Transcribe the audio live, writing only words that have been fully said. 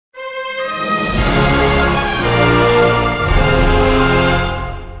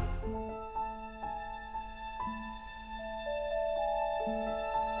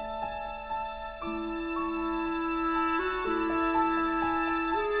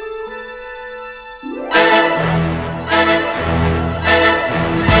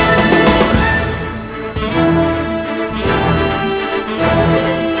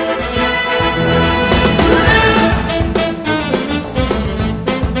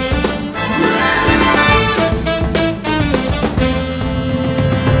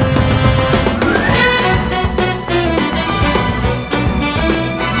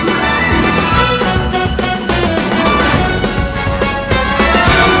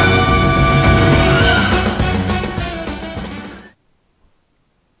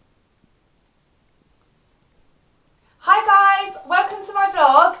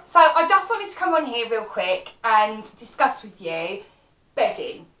here real quick and discuss with you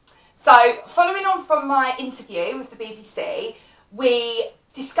bedding. So following on from my interview with the BBC, we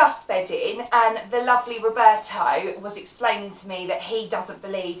discussed bedding, and the lovely Roberto was explaining to me that he doesn't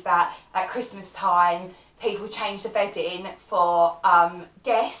believe that at Christmas time people change the bedding for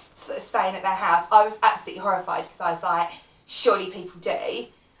guests that are staying at their house. I was absolutely horrified because I was like, surely people do.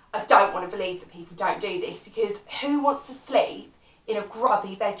 I don't want to believe that people don't do this, because who wants to sleep in a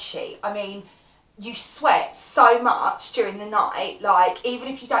grubby bedsheet? I mean, you sweat so much during the night, like even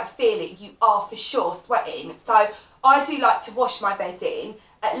if you don't feel it, you are for sure sweating. So I do like to wash my bedding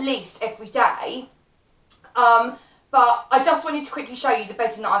at least every day. But I just wanted to quickly show you the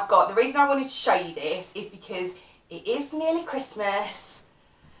bedding that I've got. The reason I wanted to show you this is because it is nearly Christmas.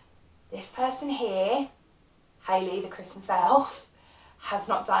 This person here, Hayley, the Christmas elf, has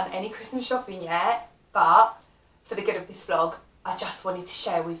not done any Christmas shopping yet, but for the good of this vlog, I just wanted to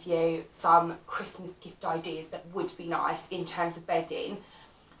share with you some Christmas gift ideas that would be nice in terms of bedding.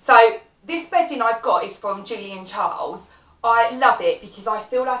 So this bedding I've got is from Juilan Charles. I love it because I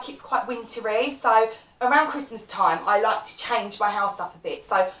feel like it's quite wintry. So around Christmas time, I like to change my house up a bit.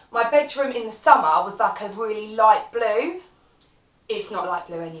 So my bedroom in the summer was like a really light blue. It's not light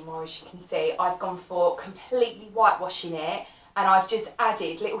blue anymore, as you can see. I've gone for completely whitewashing it, and I've just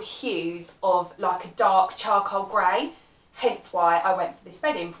added little hues of like a dark charcoal grey. Hence why I went for this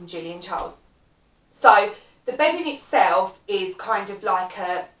bedding from Juilan Charles. So the bedding itself is kind of like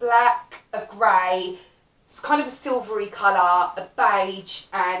a black, a grey, it's kind of a silvery colour, a beige,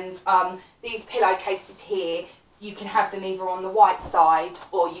 and these pillowcases here, you can have them either on the white side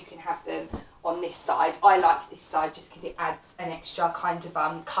or you can have them on this side. I like this side just because it adds an extra kind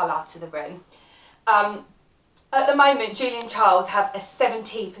of colour to the room. At the moment, Juilan Charles have a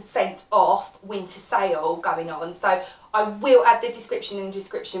 70% off winter sale going on. So I will add the description in the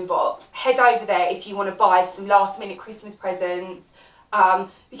description box. Head over there if you want to buy some last minute Christmas presents.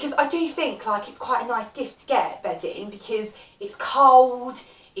 Because I do think like it's quite a nice gift to get bedding, because it's cold,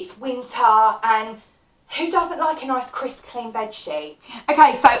 it's winter, and who doesn't like a nice crisp clean bedsheet?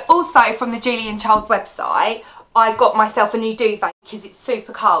 Okay, so also from the Juilan Charles website, I got myself a new duvet because it's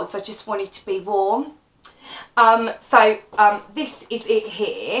super cold, so I just wanted to be warm. This is it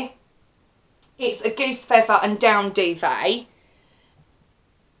here. It's a goose feather and down duvet.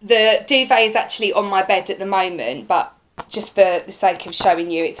 The duvet is actually on my bed at the moment, but just for the sake of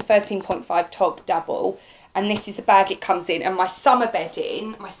showing you, it's a 13.5 top double, and this is the bag it comes in. And my summer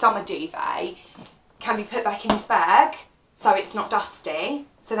bedding, my summer duvet, can be put back in this bag so it's not dusty.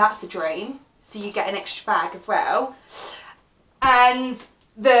 So that's a dream. So you get an extra bag as well. And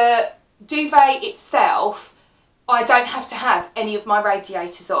the duvet itself, I don't have to have any of my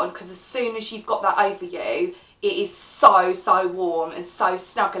radiators on, because as soon as you've got that over you, it is so warm and so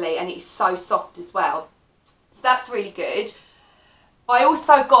snuggly, and it is so soft as well. So that's really good. I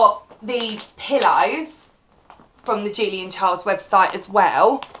also got these pillows from the Juilan Charles website as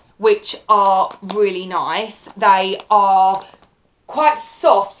well, which are really nice. They are quite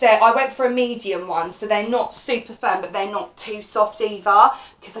soft. I went for a medium one, so they're not super firm, but they're not too soft either,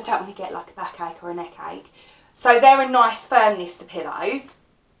 because I don't want to get like a backache or a neck ache. So they're a nice firmness, the pillows.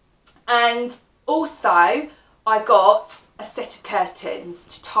 And also I got a set of curtains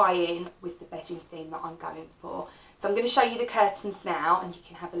to tie in with the bedding theme that I'm going for. So I'm going to show you the curtains now, and you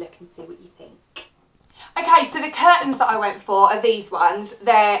can have a look and see what you think. Okay, so the curtains that I went for are these ones.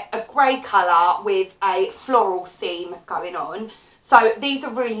 They're a grey colour with a floral theme going on. So these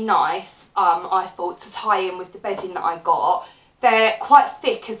are really nice, I thought, to tie in with the bedding that I got. They're quite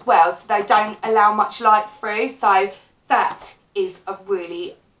thick as well, so they don't allow much light through. So that is a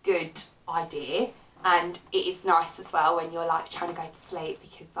really good idea. And it is nice as well when you're like trying to go to sleep,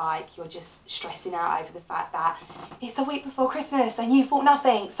 because like you're just stressing out over the fact that it's a week before Christmas and you've bought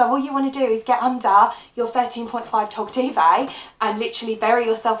nothing. So all you want to do is get under your 13.5 tog duvet and literally bury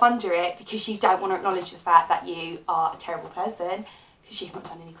yourself under it, because you don't want to acknowledge the fact that you are a terrible person because you've not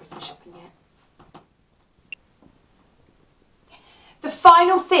done any Christmas shopping yet. The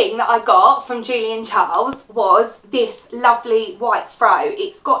final thing that I got from Juilan Charles was this lovely white fro.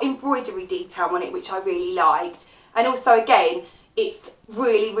 It's got embroidery detail on it, which I really liked. And also, again, it's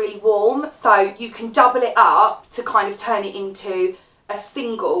really warm, so you can double it up to kind of turn it into a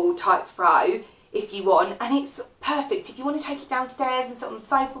single type fro if you want. And it's perfect if you want to take it downstairs and sit on the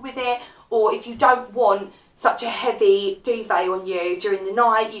sofa with it, or if you don't want such a heavy duvet on you during the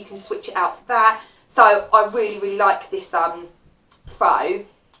night, you can switch it out for that. So I really like this fro.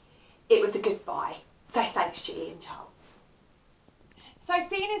 It was a good buy. So thanks, Juilan Charles. So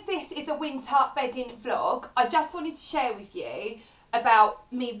seeing as this is a winter bedding vlog, I just wanted to share with you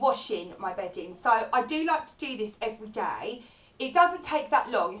about me washing my bedding. So I do like to do this every day. It doesn't take that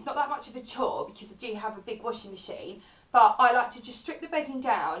long. It's not that much of a chore because I do have a big washing machine. But I like to just strip the bedding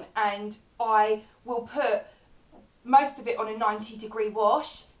down, and I will put most of it on a 90-degree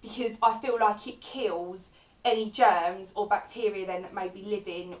wash because I feel like it kills any germs or bacteria then that may be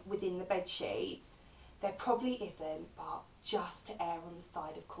living within the bed sheets. There probably isn't, but just to err on the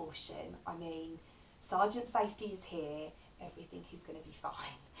side of caution. I mean, Sergeant Safety is here. Everything is going to be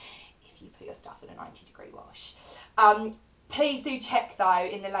fine if you put your stuff in a 90-degree wash. Please do check though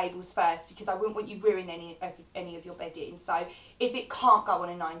in the labels first, because I wouldn't want you ruin any of your bedding. So if it can't go on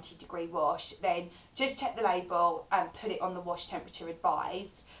a 90-degree wash, then just check the label and put it on the wash temperature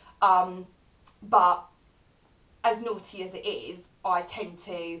advised. But as naughty as it is, I tend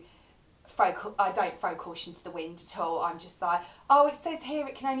to I don't throw caution to the wind at all. I'm just like, oh, it says here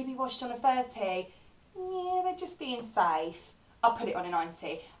it can only be washed on a 30. Yeah, they're just being safe. I'll put it on a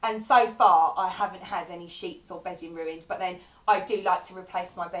 90. And so far, I haven't had any sheets or bedding ruined. But then I do like to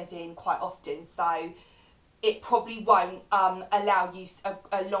replace my bedding quite often. So it probably won't allow you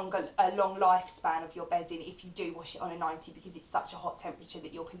a long lifespan of your bedding if you do wash it on a 90, because it's such a hot temperature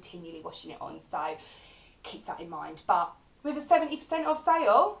that you're continually washing it on. So keep that in mind. But with a 70% off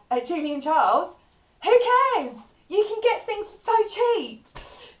sale at Julian Charles, who cares? You can get things so cheap.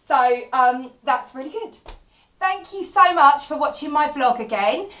 So that's really good. Thank you so much for watching my vlog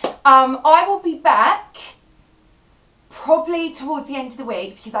again. I will be back probably towards the end of the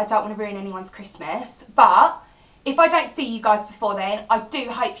week because I don't want to ruin anyone's Christmas. But if I don't see you guys before then, I do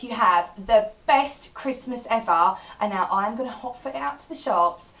hope you have the best Christmas ever. And now I'm going to hot foot it out to the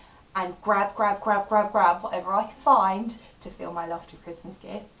shops and grab whatever I can find to fill my loft with Christmas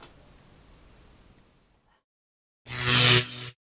gifts.